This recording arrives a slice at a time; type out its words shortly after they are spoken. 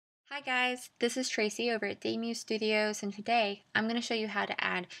Hi guys, this is Tracy over at Daymuse Studios, and today I'm going to show you how to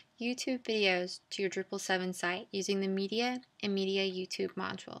add YouTube videos to your Drupal 7 site using the Media and Media YouTube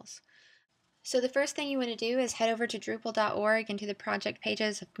modules. So the first thing you want to do is head over to Drupal.org into the project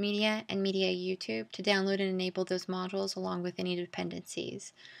pages of Media and Media YouTube to download and enable those modules along with any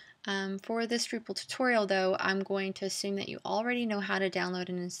dependencies. For this Drupal tutorial though, I'm going to assume that you already know how to download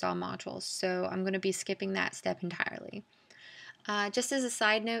and install modules, so I'm going to be skipping that step entirely. Just as a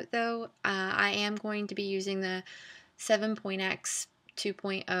side note though, I am going to be using the 7.x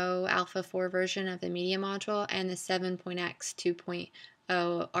 2.0 Alpha 4 version of the Media module and the 7.x 2.0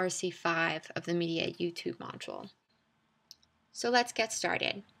 RC5 of the Media YouTube module. So let's get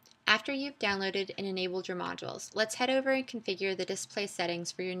started. After you've downloaded and enabled your modules, let's head over and configure the display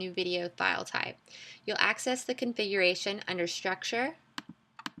settings for your new video file type. You'll access the configuration under Structure,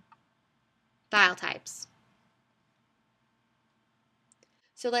 File Types.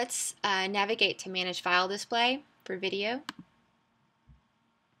 So let's navigate to Manage File Display for video.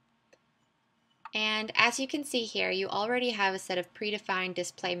 And as you can see here, you already have a set of predefined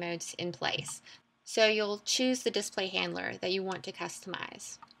display modes in place. So you'll choose the display handler that you want to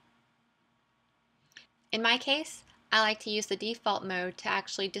customize. In my case, I like to use the default mode to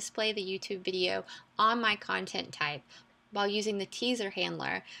actually display the YouTube video on my content type while using the teaser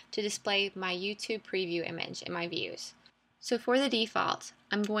handler to display my YouTube preview image in my views. So for the default,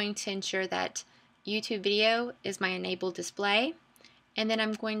 I'm going to ensure that YouTube video is my enabled display, and then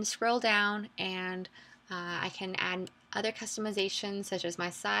I'm going to scroll down and I can add other customizations such as my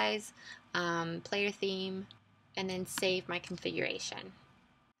size, player theme, and then save my configuration.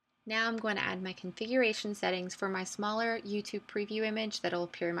 Now I'm going to add my configuration settings for my smaller YouTube preview image that will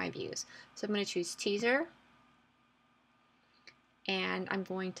appear in my views. So I'm going to choose teaser, and I'm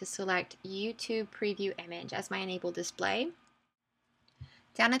going to select YouTube preview image as my enabled display.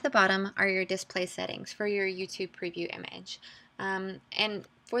 Down at the bottom are your display settings for your YouTube preview image. And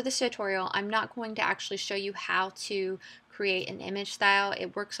for this tutorial, I'm not going to actually show you how to create an image style.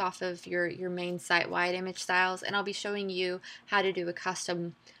 It works off of your main site-wide image styles, and I'll be showing you how to do a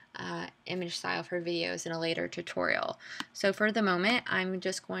custom image style for videos in a later tutorial. So for the moment, I'm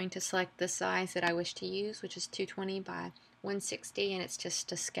just going to select the size that I wish to use, which is 220 by 160, and it's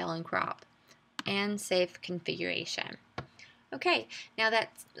just a scale and crop, and save configuration. Okay, now that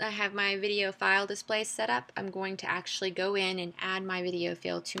I have my video file display set up, I'm going to actually go in and add my video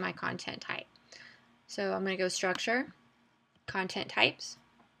field to my content type. So I'm going to go Structure, Content Types.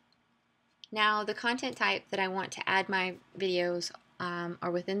 Now the content type that I want to add my videos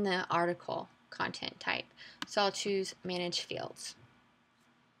are within the article content type. So I'll choose Manage Fields.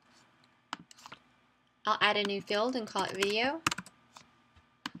 I'll add a new field and call it Video.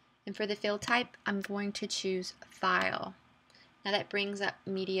 And for the field type, I'm going to choose File. Now that brings up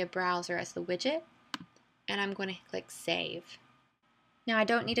Media Browser as the widget, and I'm going to click Save. Now I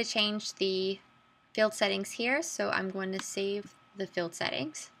don't need to change the field settings here, so I'm going to save the field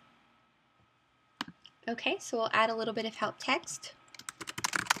settings. Okay, so we'll add a little bit of help text.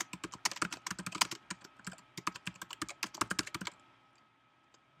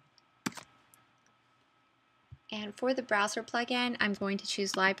 And for the browser plugin, I'm going to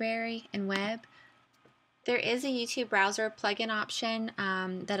choose Library and Web. There is a YouTube browser plugin option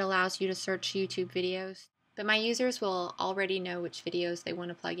that allows you to search YouTube videos, but my users will already know which videos they want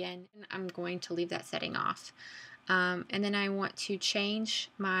to plug in. I'm going to leave that setting off. And then I want to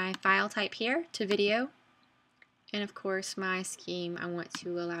change my file type here to video. And of course my scheme, I want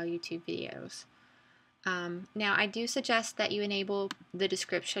to allow YouTube videos. Now I do suggest that you enable the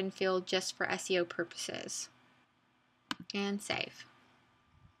description field just for SEO purposes. And save.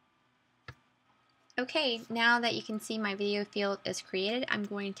 Okay, now that you can see my video field is created, I'm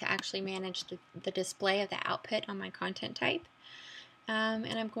going to actually manage the display of the output on my content type. And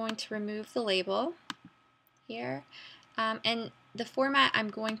I'm going to remove the label here. And the format, I'm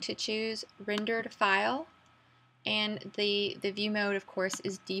going to choose rendered file. And the view mode, of course,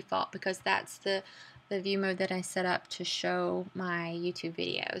 is default because that's the view mode that I set up to show my YouTube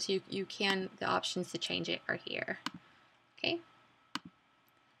videos. The options to change it are here. Okay.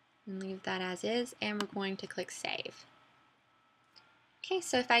 And leave that as is, and we're going to click Save. Okay,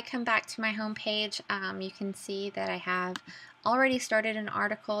 so if I come back to my home page, you can see that I have already started an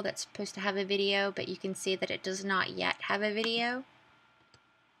article that's supposed to have a video, but you can see that it does not yet have a video.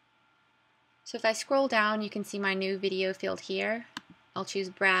 So if I scroll down, you can see my new video field here. I'll choose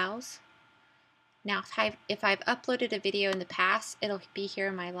Browse. Now if I've uploaded a video in the past, it'll be here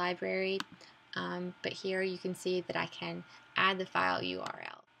in my library, but here you can see that I can add the file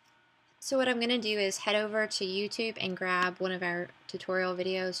URL. So what I'm going to do is head over to YouTube and grab one of our tutorial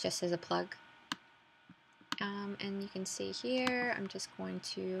videos just as a plug. And you can see here, I'm just going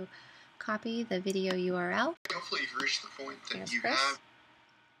to copy the video URL. Hopefully you've reached the point that There's you Chris. have.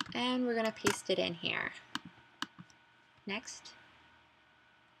 And we're going to paste it in here. Next.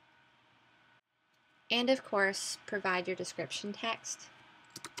 And of course, provide your description text.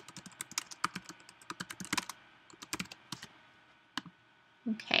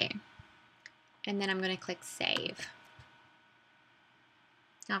 Okay. And then I'm going to click Save.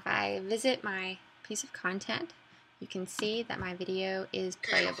 Now if I visit my piece of content, you can see that my video is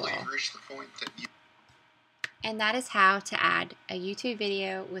playable. Hopefully you've reached the point that you... And that is how to add a YouTube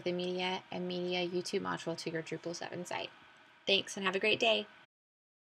video with a media YouTube module to your Drupal 7 site. Thanks and have a great day.